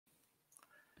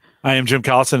I am Jim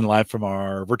Collison, live from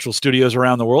our virtual studios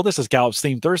around the world. This is Gallup's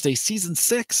Theme Thursday, Season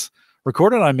 6,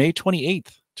 recorded on May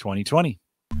 28th, 2020.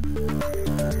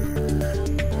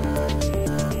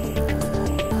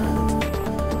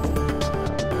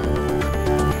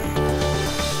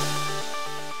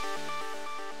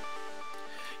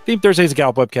 Theme Thursday is a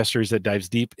Gallup webcast series that dives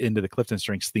deep into the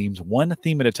CliftonStrengths themes, one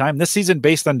theme at a time. This season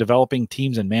based on developing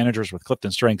teams and managers with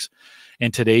CliftonStrengths,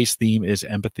 and today's theme is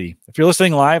empathy. If you're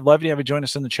listening live, love to have you join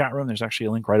us in the chat room. There's actually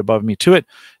a link right above me to it,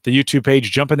 the YouTube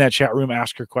page. Jump in that chat room,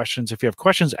 ask your questions. If you have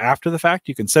questions after the fact,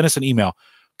 you can send us an email,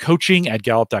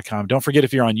 coaching@gallup.com. Don't forget,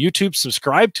 if you're on YouTube,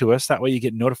 subscribe to us. That way you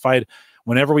get notified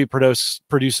whenever we produce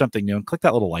something new, and click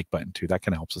that little like button too. That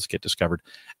kind of helps us get discovered.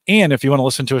 And if you want to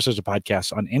listen to us as a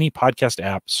podcast on any podcast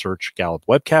app, search Gallup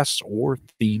Webcasts or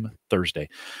Theme Thursday.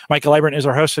 Michael Librant is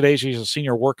our host today. She's a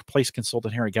senior workplace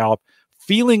consultant here at Gallup.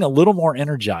 Feeling a little more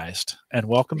energized, and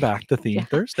welcome back to Theme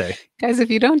Thursday. Guys, if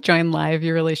you don't join live,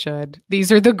 you really should.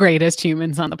 These are the greatest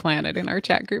humans on the planet in our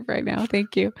chat group right now.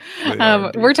 Thank you.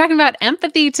 We're talking about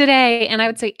empathy today, and I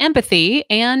would say empathy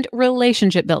and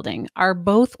relationship building are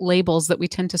both labels that we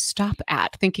tend to stop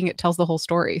at, thinking it tells the whole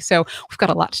story. So we've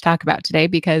got a lot to talk about today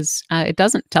because it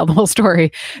doesn't tell the whole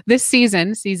story. This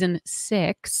season, Season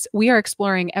 6, we are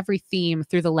exploring every theme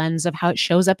through the lens of how it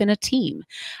shows up in a team.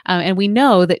 And we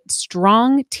know that strong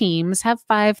teams have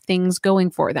 5 things going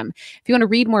for them. If you want to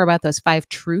read more about those 5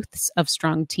 truths of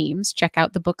strong teams, check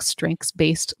out the book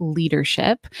Strengths-Based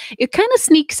Leadership. It kind of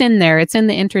sneaks in there. It's in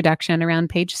the introduction around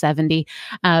page 70.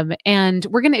 And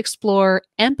we're going to explore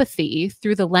empathy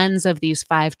through the lens of these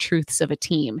 5 truths of a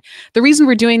team. The reason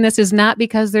we're doing this is not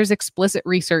because there's explicit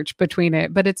research between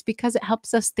it, but it's because it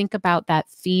helps us think about that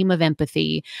theme of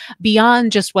empathy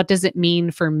beyond just what does it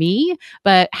mean for me,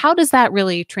 but how does that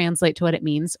really translate to what it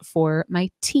means for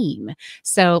my team.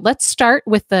 So let's start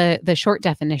with the short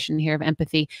definition here of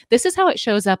empathy. This is how it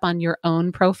shows up on your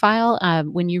own profile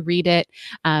when you read it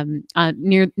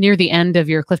near the end of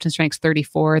your CliftonStrengths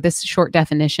 34. This short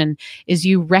definition is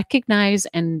you recognize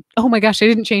and, oh my gosh, I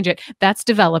didn't change it. That's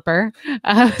developer.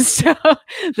 So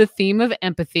the theme of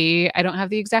empathy, I don't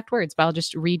have the exact words, but I'll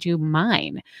just read you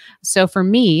mine. So for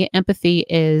me, empathy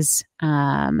is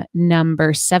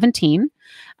number 17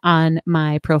 on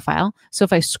my profile. So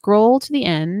if I scroll to the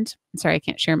end, sorry, I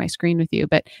can't share my screen with you,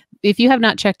 but if you have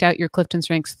not checked out your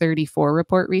CliftonStrengths 34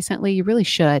 report recently, you really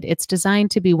should. It's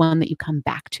designed to be one that you come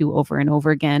back to over and over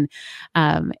again.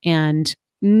 And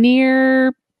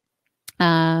near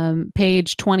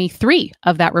page 23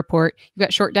 of that report, you've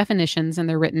got short definitions and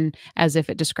they're written as if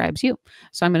it describes you.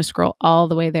 So I'm going to scroll all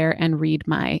the way there and read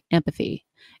my empathy.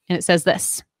 And it says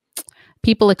this: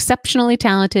 people exceptionally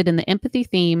talented in the empathy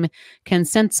theme can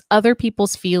sense other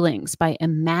people's feelings by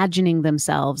imagining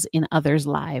themselves in others'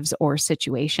 lives or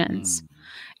situations.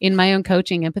 In my own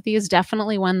coaching, empathy is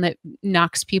definitely one that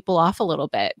knocks people off a little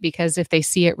bit, because if they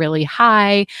see it really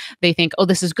high, they think, oh,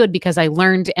 this is good because I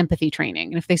learned empathy training.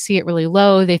 And if they see it really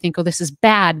low, they think, oh, this is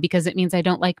bad because it means I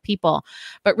don't like people.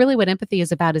 But really what empathy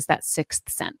is about is that sixth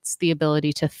sense, the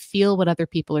ability to feel what other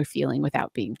people are feeling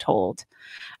without being told.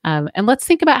 And let's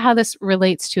think about how this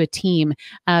relates to a team.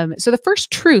 So the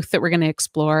first truth that we're going to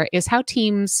explore is how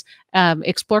teams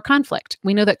explore conflict.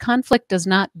 We know that conflict does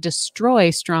not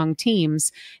destroy strong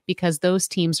teams because those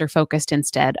teams are focused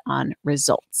instead on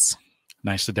results.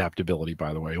 Nice adaptability,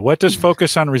 by the way. What does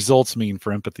focus on results mean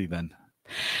for empathy then?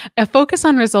 A focus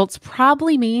on results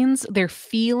probably means they're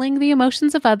feeling the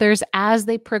emotions of others as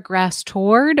they progress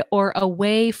toward or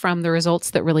away from the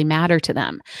results that really matter to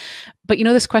them. But you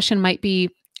know, this question might be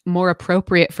more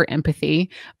appropriate for empathy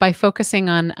by focusing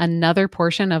on another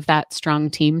portion of that strong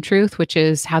team truth, which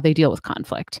is how they deal with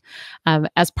conflict.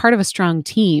 As part of a strong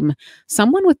team,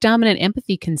 someone with dominant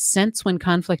empathy can sense when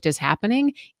conflict is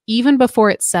happening even before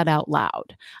it's said out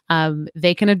loud.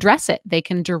 They can address it. They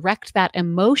can direct that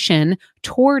emotion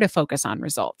toward a focus on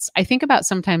results. I think about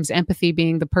sometimes empathy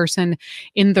being the person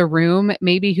in the room,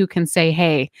 maybe who can say,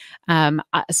 hey,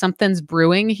 something's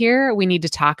brewing here. We need to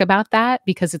talk about that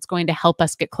because it's going to help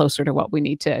us get closer to what we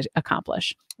need to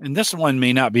accomplish. And this one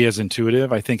may not be as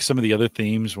intuitive. I think some of the other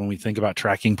themes, when we think about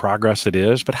tracking progress, it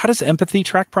is. But how does empathy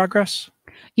track progress?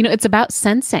 You know, it's about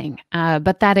sensing,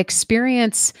 but that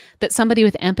experience that somebody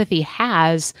with empathy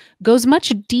has goes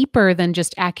much deeper than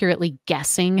just accurately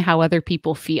guessing how other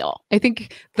people feel. I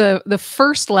think the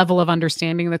first level of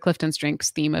understanding the CliftonStrengths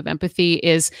theme of empathy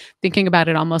is thinking about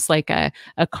it almost like a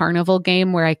carnival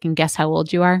game where I can guess how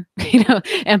old you are. You know,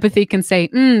 empathy can say,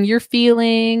 you're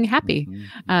feeling happy,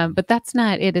 but that's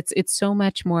not it. It's so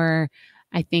much more,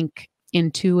 I think,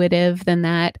 intuitive than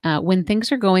that. When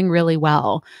things are going really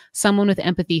well, someone with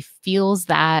empathy feels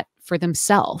that for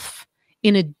themselves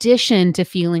in addition to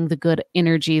feeling the good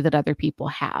energy that other people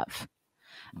have.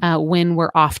 When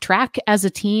we're off track as a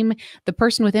team, the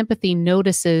person with empathy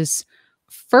notices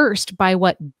first by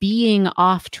what being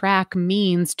off track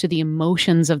means to the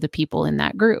emotions of the people in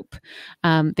that group.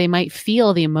 They might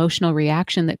feel the emotional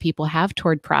reaction that people have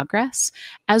toward progress,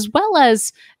 as well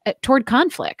as toward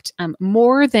conflict,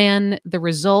 more than the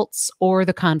results or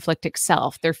the conflict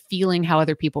itself. They're feeling how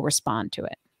other people respond to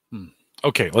it.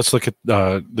 Okay, let's look at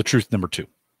the truth number 2.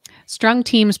 Strong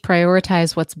teams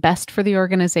prioritize what's best for the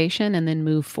organization and then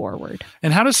move forward.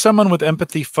 And how does someone with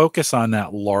empathy focus on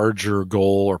that larger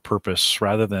goal or purpose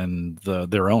rather than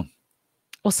their own?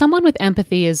 Well, someone with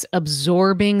empathy is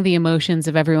absorbing the emotions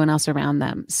of everyone else around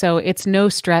them. So it's no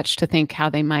stretch to think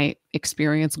how they might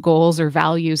experience goals or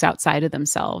values outside of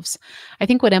themselves. I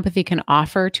think what empathy can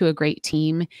offer to a great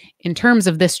team, in terms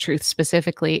of this truth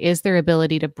specifically, is their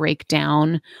ability to break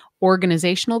down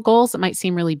organizational goals that might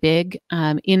seem really big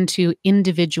into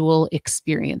individual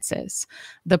experiences.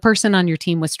 The person on your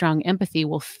team with strong empathy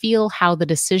will feel how the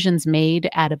decisions made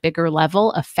at a bigger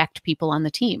level affect people on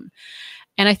the team.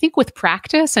 And I think with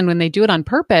practice and when they do it on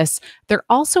purpose, they're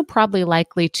also probably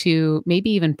likely to maybe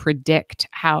even predict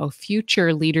how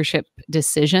future leadership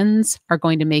decisions are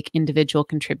going to make individual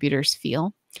contributors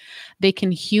feel. They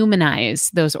can humanize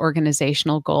those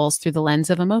organizational goals through the lens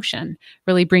of emotion,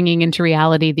 really bringing into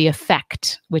reality the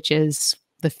effect, which is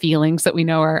the feelings that we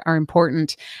know are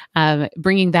important,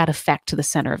 bringing that effect to the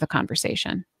center of the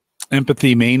conversation.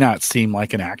 Empathy may not seem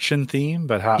like an action theme,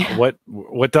 but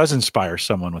what does inspire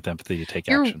someone with empathy to take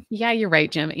action? Yeah, you're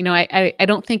right, Jim. I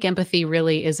don't think empathy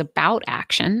really is about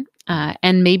action.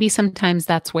 And maybe sometimes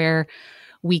that's where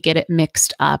we get it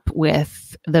mixed up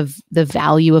with the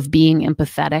value of being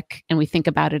empathetic, and we think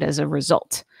about it as a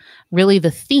result. Really, the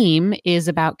theme is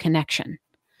about connection.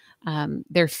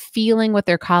 They're feeling what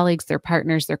their colleagues, their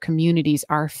partners, their communities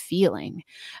are feeling.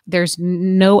 There's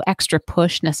no extra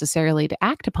push necessarily to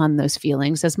act upon those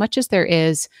feelings as much as there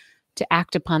is to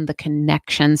act upon the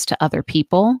connections to other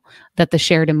people that the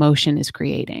shared emotion is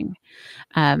creating.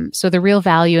 So the real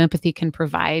value empathy can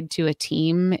provide to a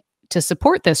team to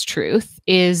support this truth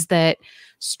is that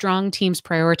strong teams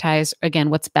prioritize, again,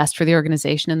 what's best for the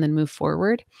organization and then move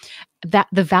forward. That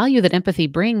the value that empathy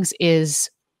brings is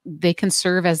they can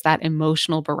serve as that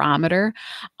emotional barometer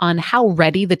on how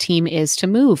ready the team is to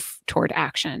move toward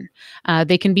action.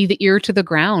 They can be the ear to the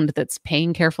ground that's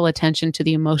paying careful attention to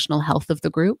the emotional health of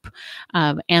the group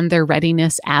and their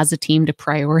readiness as a team to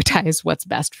prioritize what's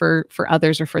best for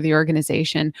others or for the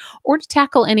organization, or to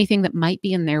tackle anything that might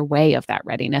be in their way of that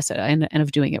readiness and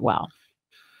of doing it well.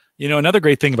 Another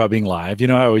great thing about being live,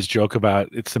 I always joke about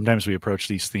it. Sometimes we approach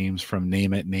these themes from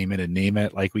name it, and name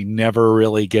it. Like we never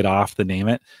really get off the name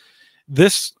it.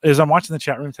 This, as I'm watching the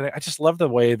chat room today, I just love the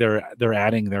way they're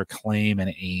adding their claim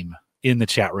and aim in the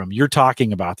chat room. You're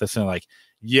talking about this and like,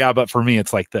 yeah, but for me,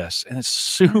 it's like this. And it's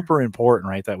super important,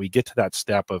 right? That we get to that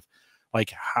step of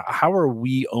like, how are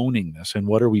we owning this and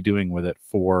what are we doing with it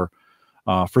for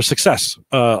success?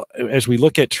 As we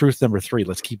look at truth number 3,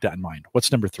 let's keep that in mind.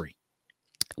 What's number 3?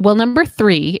 Well, number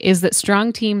 3 is that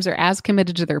strong teams are as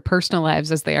committed to their personal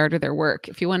lives as they are to their work.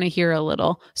 If you want to hear a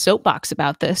little soapbox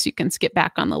about this, you can skip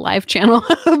back on the live channel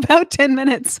about 10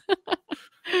 minutes.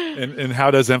 And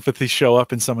how does empathy show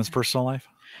up in someone's personal life?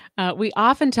 We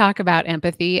often talk about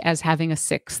empathy as having a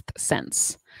sixth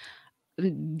sense.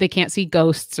 They can't see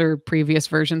ghosts or previous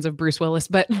versions of Bruce Willis,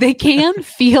 but they can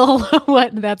feel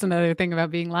that's another thing about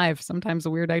being live. Sometimes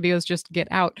the weird ideas just get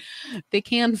out. They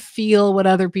can feel what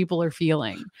other people are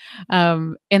feeling.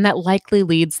 And that likely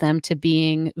leads them to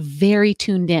being very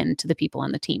tuned in to the people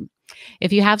on the team.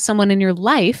 If you have someone in your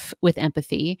life with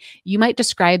empathy, you might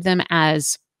describe them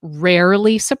as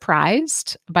rarely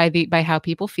surprised by how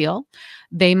people feel.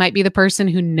 They might be the person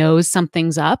who knows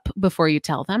something's up before you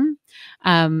tell them.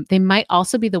 They might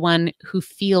also be the one who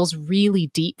feels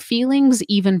really deep feelings,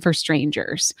 even for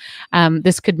strangers.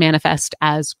 This could manifest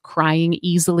as crying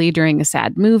easily during a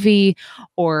sad movie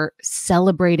or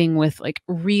celebrating with like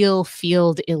real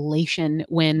field elation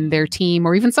when their team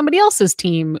or even somebody else's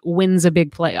team wins a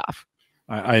big playoff.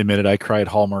 I admit it. I cried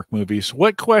Hallmark movies.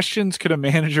 What questions could a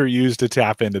manager use to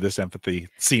tap into this empathy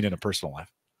seen in a personal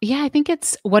life? Yeah, I think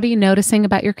it's, what are you noticing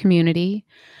about your community?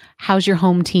 How's your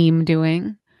home team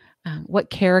doing? What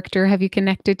character have you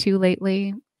connected to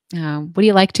lately? What do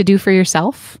you like to do for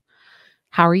yourself?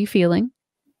 How are you feeling?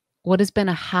 What has been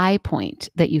a high point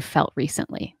that you felt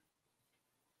recently?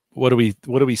 What do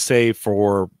we say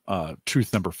for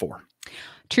truth number 4?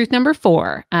 Truth number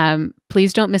 4,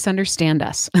 please don't misunderstand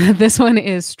us. This one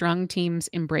is strong teams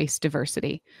embrace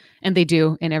diversity, and they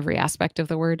do in every aspect of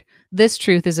the word. This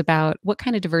truth is about what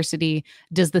kind of diversity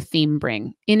does the theme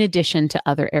bring, in addition to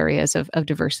other areas of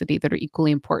diversity that are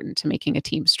equally important to making a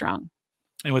team strong.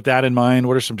 And with that in mind,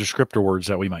 what are some descriptor words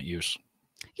that we might use?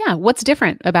 Yeah, what's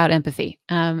different about empathy?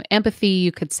 Empathy,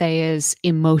 you could say, is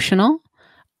emotional,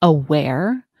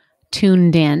 aware,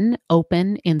 tuned in,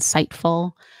 open,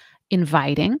 insightful,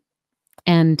 inviting,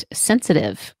 and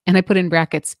sensitive. And I put in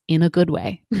brackets, in a good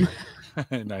way.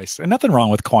 Nice. And nothing wrong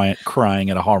with crying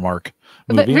at a Hallmark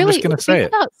movie. But really, I'm just going to say think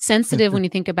it. about sensitive when you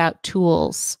think about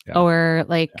tools, Yeah. or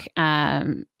like,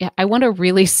 I want a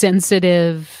really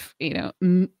sensitive,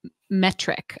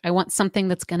 metric. I want something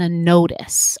that's going to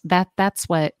notice. That's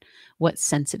what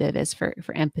sensitive is for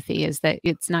empathy, is that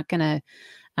it's not going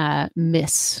to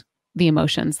miss the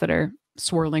emotions that are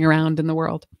swirling around in the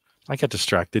world. I got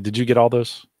distracted. Did you get all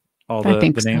those? All I the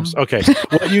think names? so. Okay.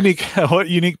 What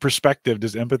unique perspective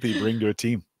does empathy bring to a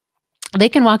team? They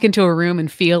can walk into a room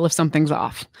and feel if something's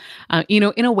off.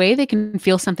 In a way, they can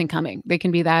feel something coming. They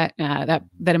can be that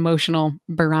emotional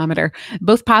barometer,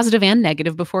 both positive and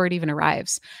negative, before it even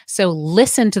arrives. So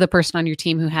listen to the person on your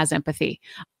team who has empathy.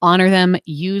 Honor them,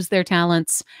 use their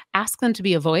talents, ask them to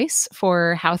be a voice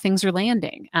for how things are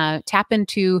landing. Tap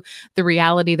into the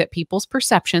reality that people's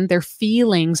perception, their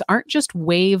feelings, aren't just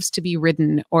waves to be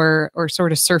ridden or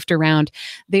sort of surfed around.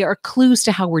 They are clues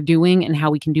to how we're doing and how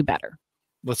we can do better.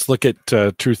 Let's look at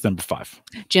truth number 5.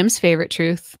 Jim's favorite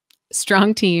truth.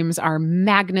 Strong teams are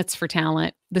magnets for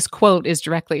talent. This quote is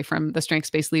directly from the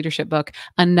Strengths-Based Leadership book.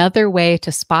 Another way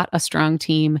to spot a strong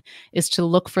team is to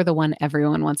look for the one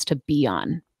everyone wants to be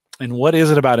on. And what is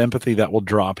it about empathy that will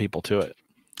draw people to it?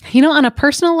 On a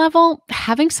personal level,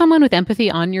 having someone with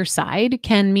empathy on your side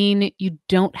can mean you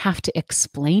don't have to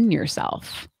explain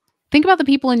yourself. Think about the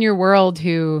people in your world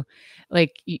who,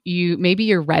 like, maybe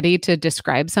you're ready to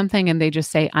describe something and they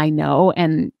just say, I know,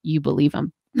 and you believe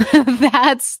them.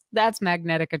 That's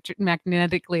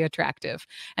magnetically attractive.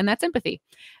 And that's empathy.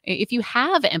 If you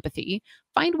have empathy,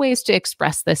 find ways to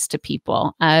express this to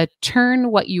people.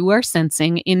 Turn what you are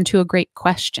sensing into a great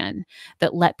question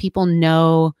that let people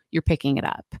know you're picking it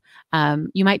up.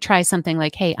 You might try something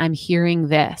like, hey, I'm hearing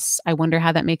this. I wonder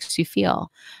how that makes you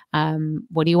feel.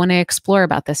 What do you want to explore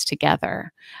about this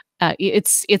together?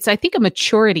 It's I think, a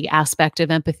maturity aspect of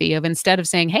empathy, of instead of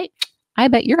saying, hey, I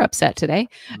bet you're upset today.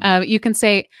 You can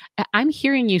say, I'm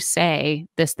hearing you say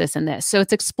this, this, and this. So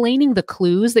it's explaining the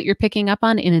clues that you're picking up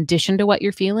on in addition to what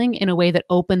you're feeling, in a way that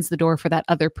opens the door for that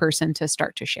other person to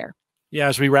start to share. Yeah,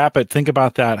 as we wrap it, think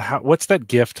about that. What's that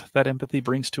gift that empathy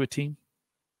brings to a team?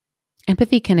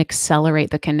 Empathy can accelerate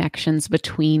the connections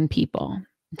between people.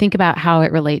 Think about how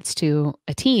it relates to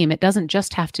a team. It doesn't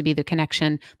just have to be the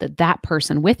connection that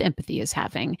person with empathy is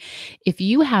having. If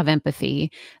you have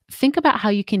empathy, think about how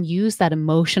you can use that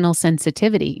emotional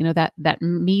sensitivity, that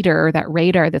meter or that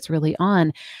radar that's really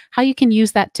on, how you can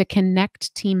use that to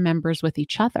connect team members with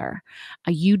each other.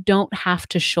 You don't have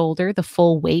to shoulder the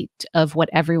full weight of what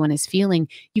everyone is feeling.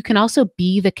 You can also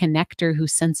be the connector who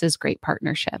senses great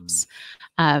partnerships.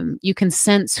 You can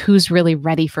sense who's really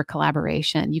ready for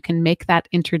collaboration. You can make that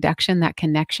introduction, that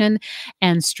connection,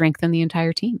 and strengthen the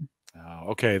entire team.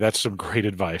 Okay, that's some great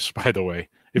advice, by the way.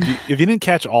 If you didn't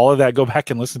catch all of that, go back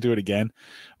and listen to it again.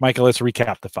 Micah, let's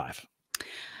recap the 5.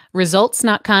 Results,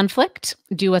 not conflict.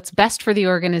 Do what's best for the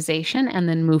organization and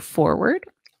then move forward.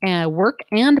 Work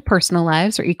and personal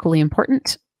lives are equally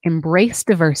important. Embrace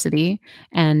diversity,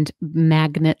 and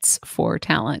magnets for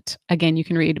talent. Again, you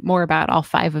can read more about all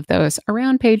 5 of those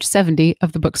around page 70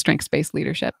 of the book Strengths-Based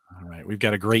Leadership. All right. We've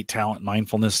got a great talent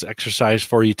mindfulness exercise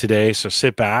for you today. So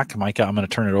sit back. Micah, I'm going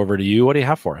to turn it over to you. What do you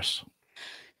have for us?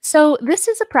 So this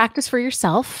is a practice for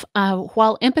yourself.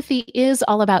 While empathy is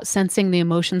all about sensing the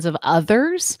emotions of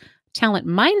others, talent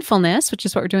mindfulness, which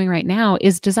is what we're doing right now,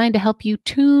 is designed to help you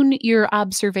tune your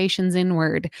observations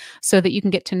inward so that you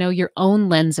can get to know your own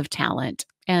lens of talent.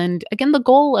 And again, the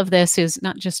goal of this is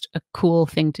not just a cool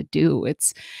thing to do.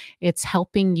 It's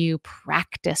helping you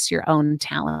practice your own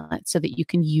talent so that you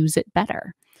can use it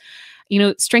better.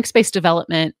 Strengths-based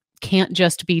development can't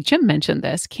just be, Jim mentioned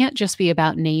this, can't just be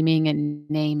about naming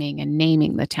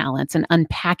the talents and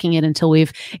unpacking it until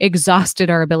we've exhausted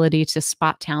our ability to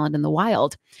spot talent in the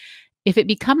wild. If it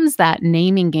becomes that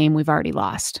naming game, we've already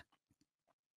lost.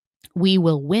 We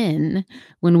will win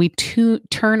when we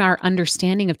turn our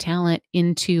understanding of talent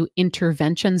into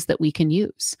interventions that we can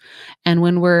use. And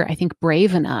when we're, I think,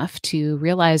 brave enough to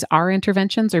realize our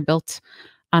interventions are built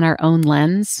on our own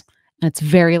lens, and it's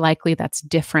very likely that's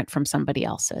different from somebody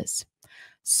else's.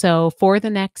 So, for the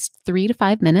next 3 to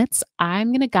 5 minutes, I'm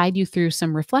going to guide you through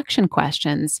some reflection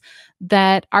questions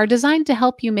that are designed to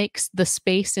help you make the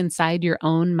space inside your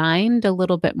own mind a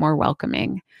little bit more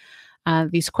welcoming.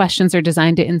 These questions are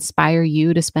designed to inspire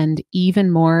you to spend even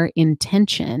more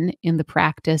intention in the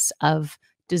practice of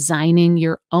designing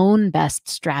your own best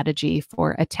strategy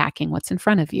for attacking what's in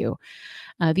front of you.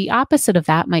 The opposite of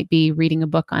that might be reading a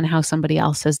book on how somebody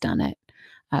else has done it.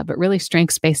 But really,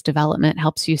 strengths-based development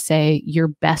helps you say your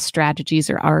best strategies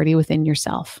are already within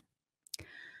yourself.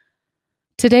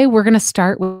 Today, we're going to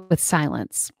start with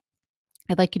silence.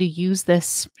 I'd like you to use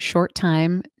this short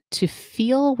time to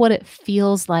feel what it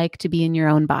feels like to be in your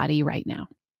own body right now.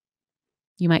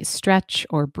 You might stretch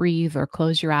or breathe or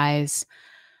close your eyes.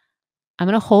 I'm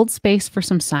going to hold space for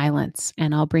some silence,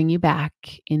 and I'll bring you back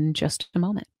in just a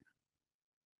moment.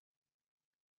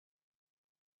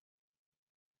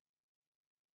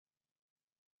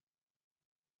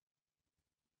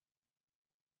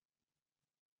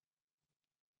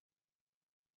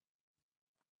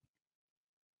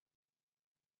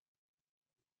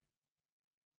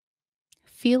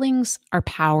 Feelings are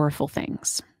powerful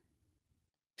things.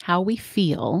 How we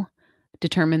feel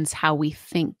determines how we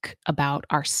think about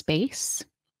our space,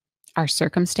 our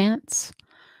circumstance,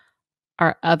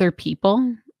 our other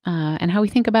people, and how we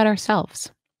think about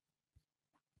ourselves.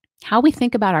 How we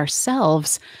think about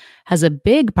ourselves has a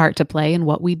big part to play in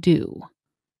what we do,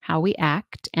 how we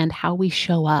act, and how we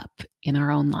show up in our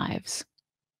own lives.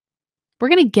 We're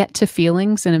going to get to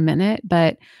feelings in a minute,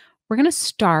 but we're going to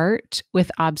start with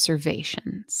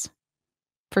observations.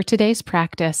 For today's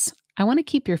practice, I want to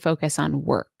keep your focus on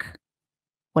work,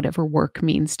 whatever work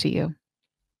means to you.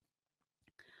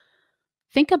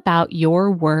 Think about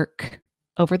your work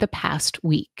over the past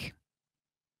week.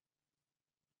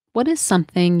 What is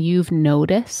something you've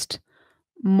noticed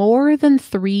more than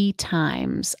 3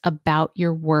 times about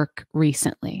your work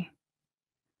recently?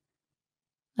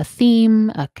 A theme,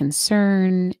 a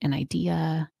concern, an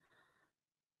idea.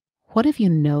 What have you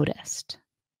noticed?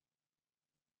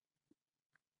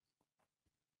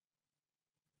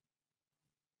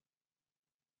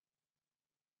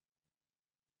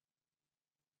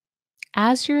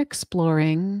 As you're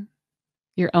exploring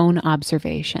your own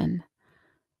observation,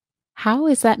 how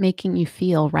is that making you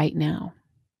feel right now?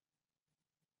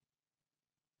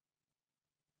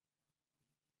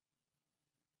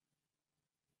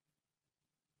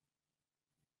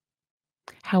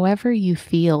 However you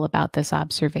feel about this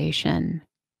observation,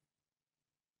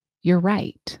 you're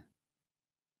right.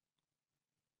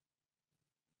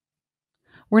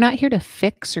 We're not here to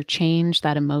fix or change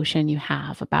that emotion you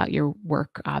have about your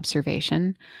work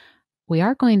observation. We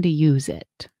are going to use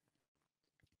it.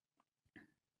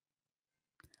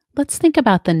 Let's think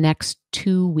about the next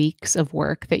 2 weeks of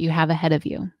work that you have ahead of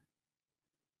you.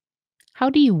 How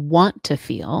do you want to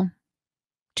feel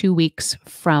 2 weeks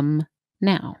from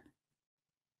now?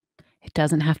 It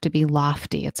doesn't have to be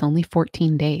lofty. It's only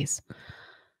 14 days.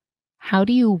 How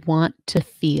do you want to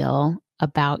feel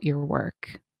about your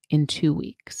work in 2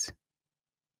 weeks?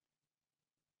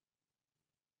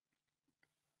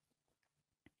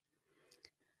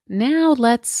 Now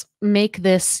let's make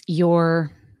this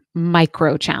your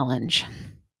micro challenge.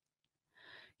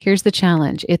 Here's the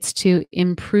challenge. It's to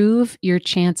improve your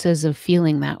chances of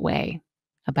feeling that way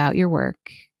about your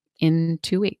work in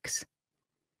 2 weeks.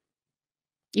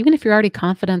 Even if you're already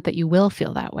confident that you will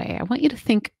feel that way, I want you to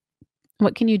think,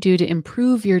 what can you do to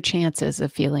improve your chances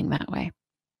of feeling that way?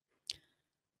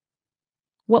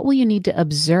 What will you need to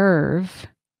observe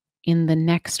in the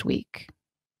next week?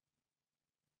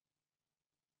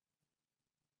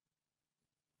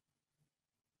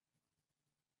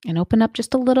 And open up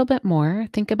just a little bit more.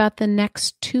 Think about the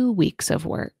next 2 weeks of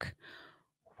work.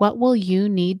 What will you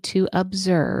need to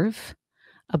observe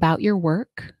about your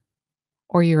work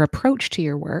or your approach to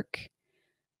your work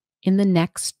in the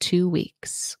next 2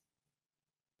 weeks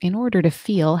in order to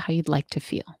feel how you'd like to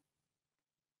feel?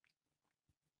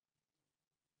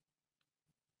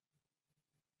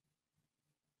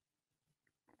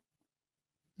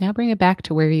 Now bring it back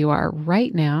to where you are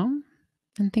right now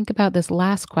and think about this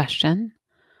last question.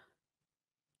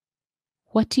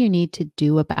 What do you need to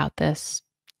do about this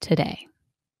today?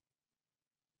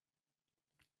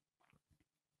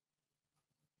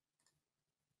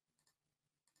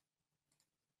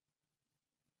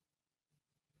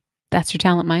 That's your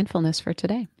talent mindfulness for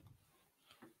today.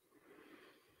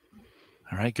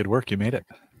 All right, good work. You made it.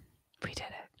 We did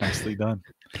it. Nicely done.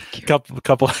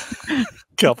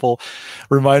 Couple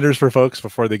reminders for folks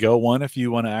before they go. One, if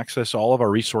you want to access all of our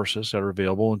resources that are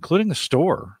available, including the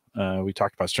store, we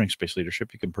talked about strengths-based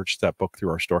leadership. You can purchase that book through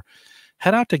our store.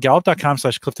 head out to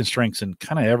gallup.com/CliftonStrengths, and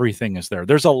kind of everything is there.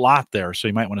 There's a lot there, so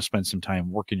you might want to spend some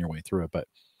time working your way through it. But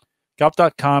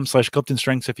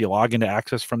gallup.com/CliftonStrengths, if you log into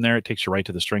Access from there, it takes you right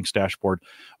to the Strengths dashboard.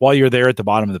 While you're there at the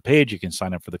bottom of the page, you can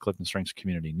sign up for the Clifton Strengths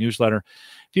community newsletter.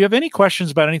 If you have any questions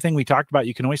about anything we talked about,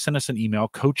 you can always send us an email,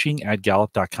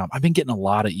 coaching@gallup.com. I've been getting a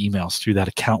lot of emails through that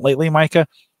account lately, Micah.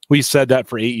 We said that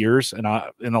for 8 years, and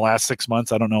in the last 6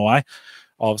 months, I don't know why.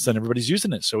 All of a sudden, everybody's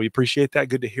using it. So we appreciate that.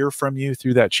 Good to hear from you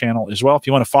through that channel as well. If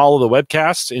you want to follow the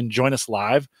webcasts and join us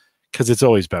live, because it's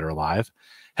always better live,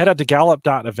 head out to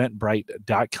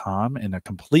gallup.eventbrite.com, and a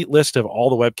complete list of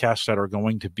all the webcasts that are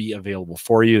going to be available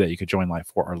for you that you could join live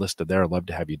for are listed there. Love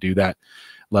to have you do that.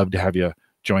 Love to have you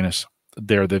join us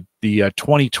there. The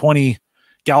 2020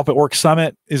 Gallup at Work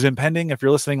Summit is impending. If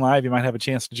you're listening live, you might have a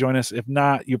chance to join us. If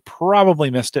not, you probably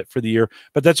missed it for the year,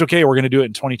 but that's okay. We're going to do it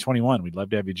in 2021. We'd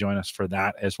love to have you join us for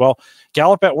that as well.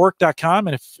 GallupAtWork.com.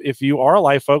 And if you are a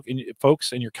live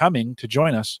folks and you're coming to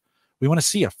join us, we want to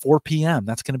see you 4 p.m.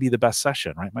 That's going to be the best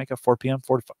session, right, Micah? 4 p.m.,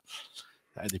 4 to 5.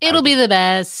 It'll be the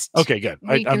best. Okay, good.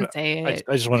 We can say it.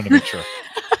 I just wanted to make sure.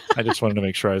 I just wanted to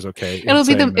make sure I was okay.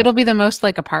 It'll be the most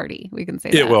like a party. We can say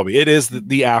it will be. It is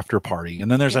the after party,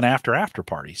 and then there's an after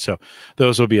party. So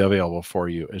those will be available for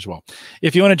you as well.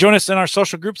 If you want to join us in our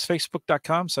social groups,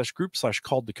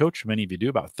 facebook.com/group/called to coach. Many of you do,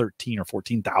 about 13 or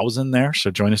 14,000 there.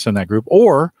 So join us in that group.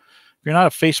 Or if you're not a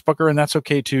Facebooker, and that's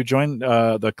okay too, join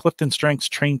the Clifton Strengths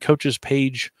Train Coaches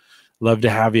page. Love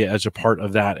to have you as a part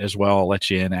of that as well. I'll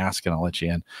let you in, ask, and I'll let you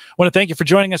in. I want to thank you for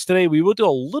joining us today. We will do a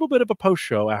little bit of a post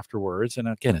show afterwards. And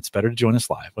again, it's better to join us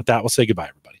live. With that, we'll say goodbye,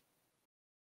 everybody.